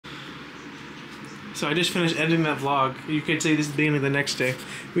So I just finished editing that vlog. You could say this is the beginning of the next day.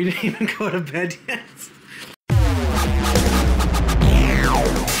 We didn't even go to bed yet.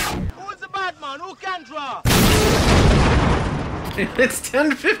 Who's the bad man? Who can draw? It's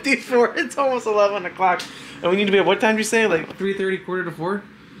 10:54. It's almost 11 o'clock. And we need to be at what time did you say? Like 3:30, quarter to 4?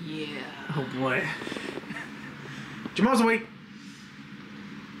 Yeah. Oh boy. Jamal's awake.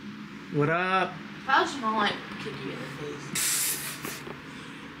 What up? How's Jamal like kick you in the face?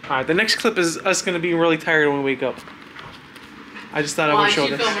 Alright, the next clip is us gonna be really tired when we wake up. I just thought I would show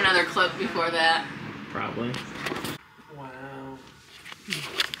this. Why should film another clip before that? Probably. Wow.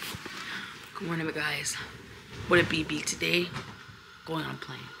 Good morning, guys. Would it be today? Going on a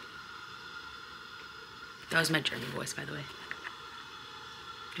plane. That was my Jeremy voice, by the way.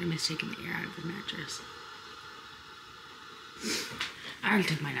 Jeremy's taking the air out of the mattress. I already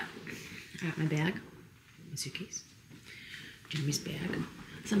took mine out. I got my bag, my suitcase, Jeremy's bag.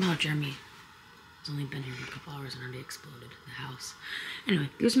 Somehow Jeremy has only been here for a couple hours and already exploded the house. Anyway,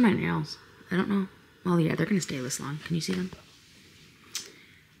 these are my nails. I don't know. Well, yeah, they're gonna stay this long. Can you see them?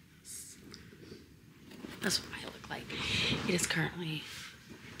 That's what I look like. It is currently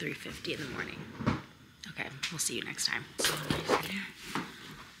 3:50 in the morning. Okay, we'll see you next time. So nice in here.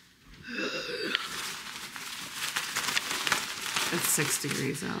 It's 6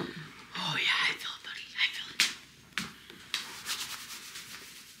 degrees out. Oh yeah, I feel it, buddy. I feel it.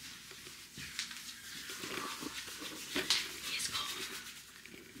 It's cold.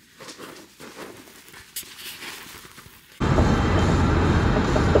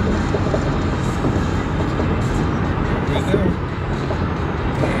 There you go.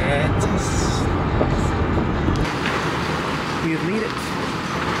 That's us. We have made it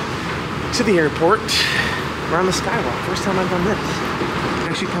to the airport. We're on the skywalk. First time I've done this. I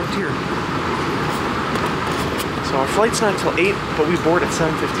actually parked here. So our flight's not until 8, but we board at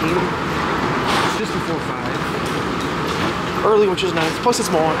 7:15. It's just before 5. Early, which is nice. Plus it's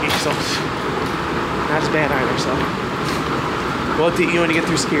Milwaukee, so it's not as bad either. So we'll update you when you get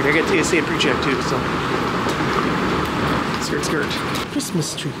through security. I get TSA pre-check too, so skirt.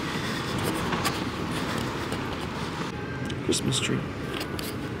 Christmas tree. Christmas tree.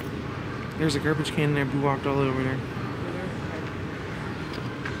 There's a garbage can there. We walked all over there.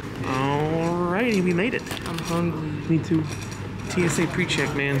 Alrighty, we made it. I'm hungry. Me too. TSA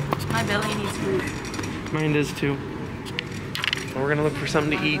pre-check, man. My belly needs food. Mine does too. Well, we're gonna look for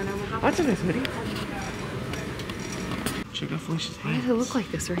something to eat. Oh, that's a nice hoodie. Check out Felicia's Why hands. does it look like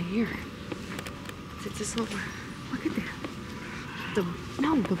this right here? Is it just over? Look at that. The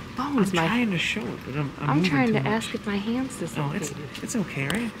bones. I'm trying to show it, but I'm I'm moving trying too to much. ask if my hand's dislocated. Oh, it's okay,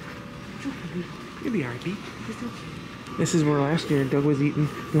 right? You'll be alright, B. This is where last year Doug was eating.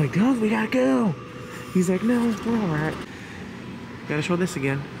 We're like, Doug, we gotta go. He's like, no, we're alright. Gotta show this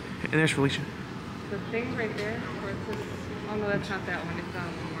again. And there's Felicia. The thing right there where it says, oh no, that's not that one. It's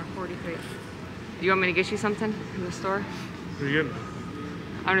more 43. Do you want me to get you something in the store? What are you getting?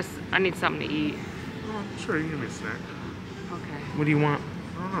 I need something to eat. Oh, sure, you can give me a snack. Okay. What do you want?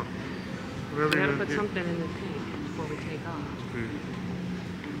 I don't know. We Whatever gotta you put do. something in the tank before we take off.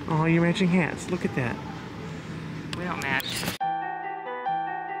 Oh, you're matching hats. Look at that. We don't match.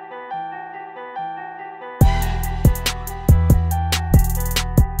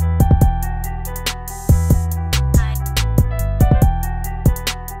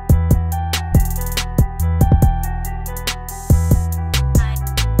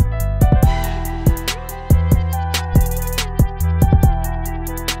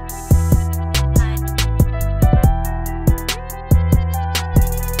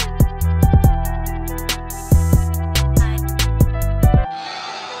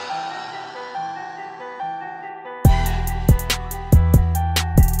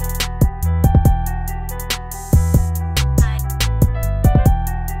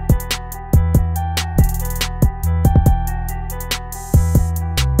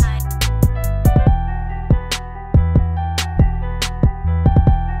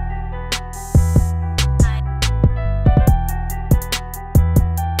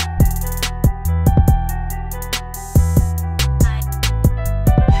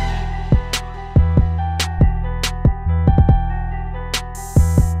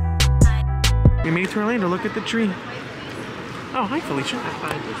 We made it to Orlando. Look at the tree. Oh, hi, Felicia.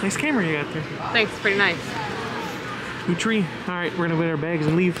 Nice camera you got there. Thanks, pretty nice. New tree. All right, we're gonna get our bags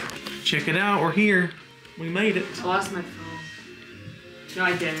and leave. Check it out. We're here. We made it. I lost my phone. No,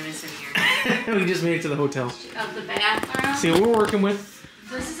 I didn't. It's in here. We just made it to the hotel. Of the bathroom. See what we're working with.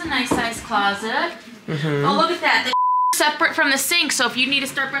 This is a nice size closet. Mm-hmm. Oh, look at that. The separate from the sink, so if you need to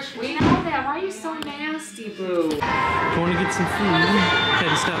start brushing. We know that. Why are you so nasty, boo? Going to get some food. Had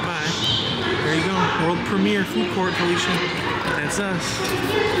to stop by. There you go. world premiere food court, Felicia. That's us.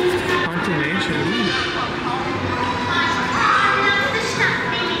 Haunted Mansion. Ooh.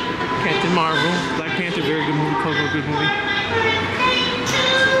 Captain Marvel. Black Panther, very good movie. Coco, good movie.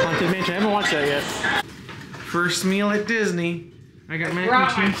 Haunted Mansion. I haven't watched that yet. First meal at Disney. I got mac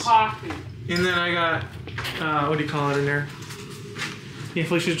and cheese. Coffee. And then I got, what do you call it in there? Yeah,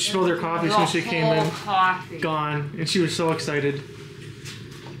 Felicia spilled her coffee as soon as she came in. Coffee. Gone. And she was so excited.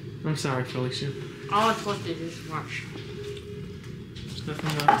 I'm sorry, Felicia. All it's supposed to do is wash. There's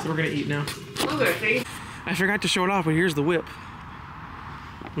nothing left, so we're gonna eat now. Look at it. I forgot to show it off, but here's the whip.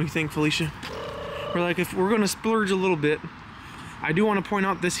 What do you think, Felicia? We're like, if we're gonna splurge a little bit, I do want to point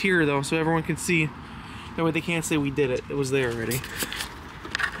out this here though, so everyone can see. That way they can't say we did it. It was there already.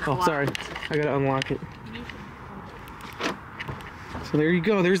 Oh, sorry. I gotta unlock it. So there you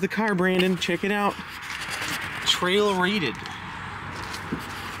go. There's the car, Brandon. Check it out. Trail rated.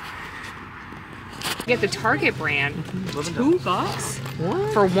 Get the Target brand. $2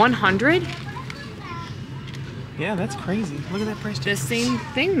 What? for 100. Yeah, that's crazy. Look at that price tag. The same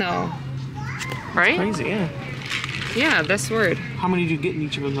thing though, right? Crazy, yeah. Yeah, this word. How many did you get in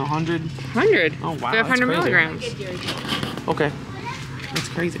each of them? 100? 100. Oh, wow. 500 that's crazy. milligrams. Okay. That's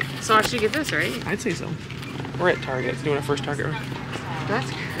crazy. So I should get this, right? I'd say so. We're at Target. Doing our first Target run.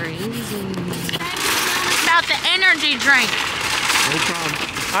 That's crazy. About the energy drink. No problem.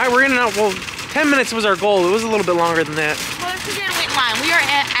 All right, we're in and out. Well, 10 minutes was our goal. It was a little bit longer than that. Well, if we didn't wait in line, we were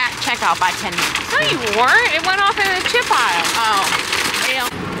at checkout by 10 minutes. No, you weren't. It went off in the chip aisle. Oh. Yeah.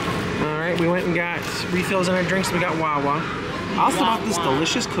 All right, we went and got refills on our drinks. We got Wawa. I also bought this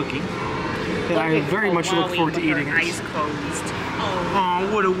delicious cookie that I very much look forward to eating. Eyes closed. Oh,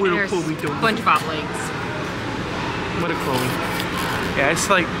 what a little Chloe doing. SpongeBob legs. What a Chloe. Yeah, it's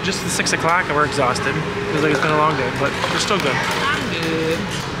like just the 6 o'clock and we're exhausted. Feels like it's been a long day, but we're still good. I'm good.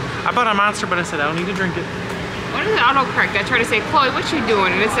 I bought a Monster, but I said I don't need to drink it. What is the autocorrect? I tried to say, Chloe, what you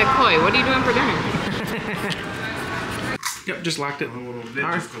doing? And it said, Chloe, what are you doing for dinner? Yep, just locked it. A little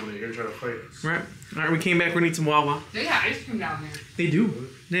ninjas coming in here trying to fight us. Right. All right, we came back. We're gonna eat some Wawa. They got ice cream down there. They do.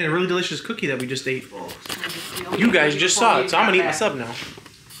 They had a really delicious cookie that we just ate. You guys just saw it, so I'm gonna eat my sub now.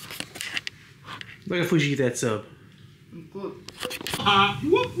 Look at Fuji eat that sub. Whoop,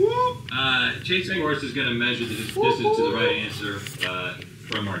 whoop. Chase Forrest is going to measure the distance to the right answer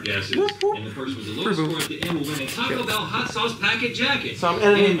from our guesses. And the person with the lowest score at the end will win a Taco Bell hot sauce packet jacket. So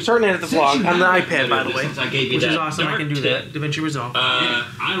I'm starting to edit the vlog on the iPad, by the way, I gave you which is that awesome. I can do tip. that. DaVinci Resolve.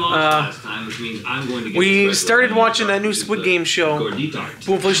 I lost last time, which means I'm going to get We started watching that new Squid Game show. Boom,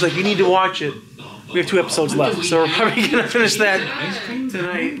 Felicia's like, you need to watch it. We have 2 episodes left, so we're probably gonna finish that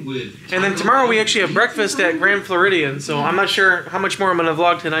tonight. And then tomorrow we actually have breakfast at Grand Floridian, so I'm not sure how much more I'm gonna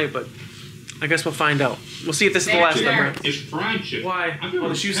vlog tonight, but I guess we'll find out. We'll see if this is the last time, right? It's fried chicken. Why? Oh,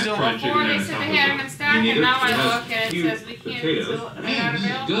 the shoe's still on? Before they said they had them in stock, and now I look and it says we can't Potatoes. until they're not Man, this is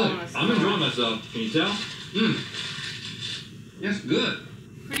available. good. on the I'm store. enjoying myself. Can you tell? That's good.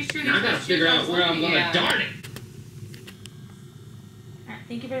 Pretty sure Now I gotta figure out where I'm gonna dart it. Alright,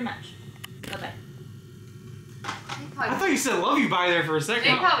 thank you very much. Bye-bye. I thought you said love you by there for a They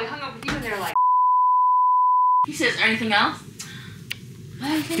second. probably hung up with you and they're like, He says, anything else?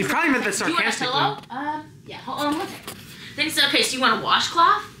 He probably meant that Do you want a sarcastically. pillow? Yeah, hold on one second. Then he said, okay, so you want a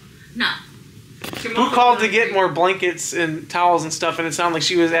washcloth? No. Who called to get more blankets and towels and stuff, and it sounded like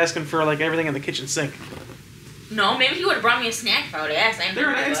she was asking for like everything in the kitchen sink. No, maybe he would have brought me a snack if I would have asked. I didn't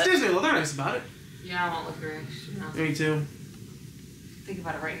They're think it's about it. Disney. Well, they're nice about it. yeah, I won't look rich. No. Me too. Think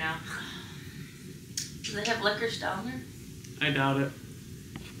about it right now. Do they have liquor down there? I doubt it.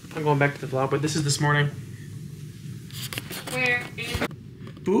 I'm going back to the vlog, but this is this morning. Where is...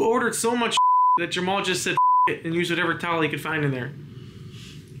 Boo ordered so much that Jamal just said it and used whatever towel he could find in there.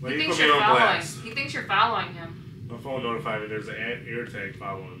 Well, He you thinks put me you're on following. blast. He thinks you're following him. My phone notified me there's an air tag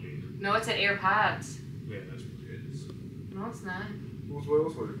following me. No, it's at AirPods. Yeah, that's what it is. No, it's not. What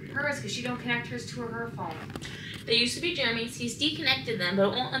else would it be? Hers, because she don't connect hers to her phone. They used to be Jeremy's. He's deconnected them, but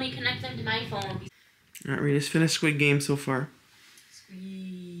it won't let me connect them to my phone. Alright, we just finished Squid Game so far.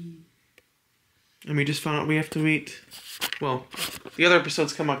 Sweet. And we just found out we have to wait. Well, the other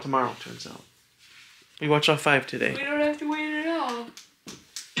episodes come out tomorrow, turns out. We watched all 5 today. We don't have to wait at all.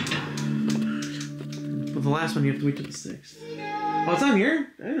 But the last one you have to wait till the 6th. Oh, it's on here?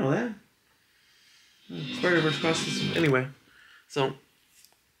 I didn't know that. Oh, Spider-Verse Cross. Anyway, so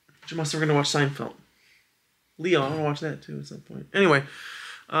Jamal said we're gonna watch Seinfeld. Leo, I want to watch that too at some point. Anyway,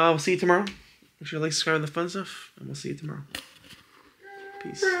 we'll see you tomorrow. Make sure you like, subscribe, and the fun stuff, and we'll see you tomorrow.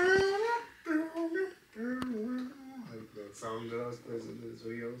 Peace. Like the sound that I was playing in these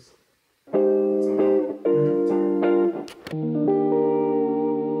videos.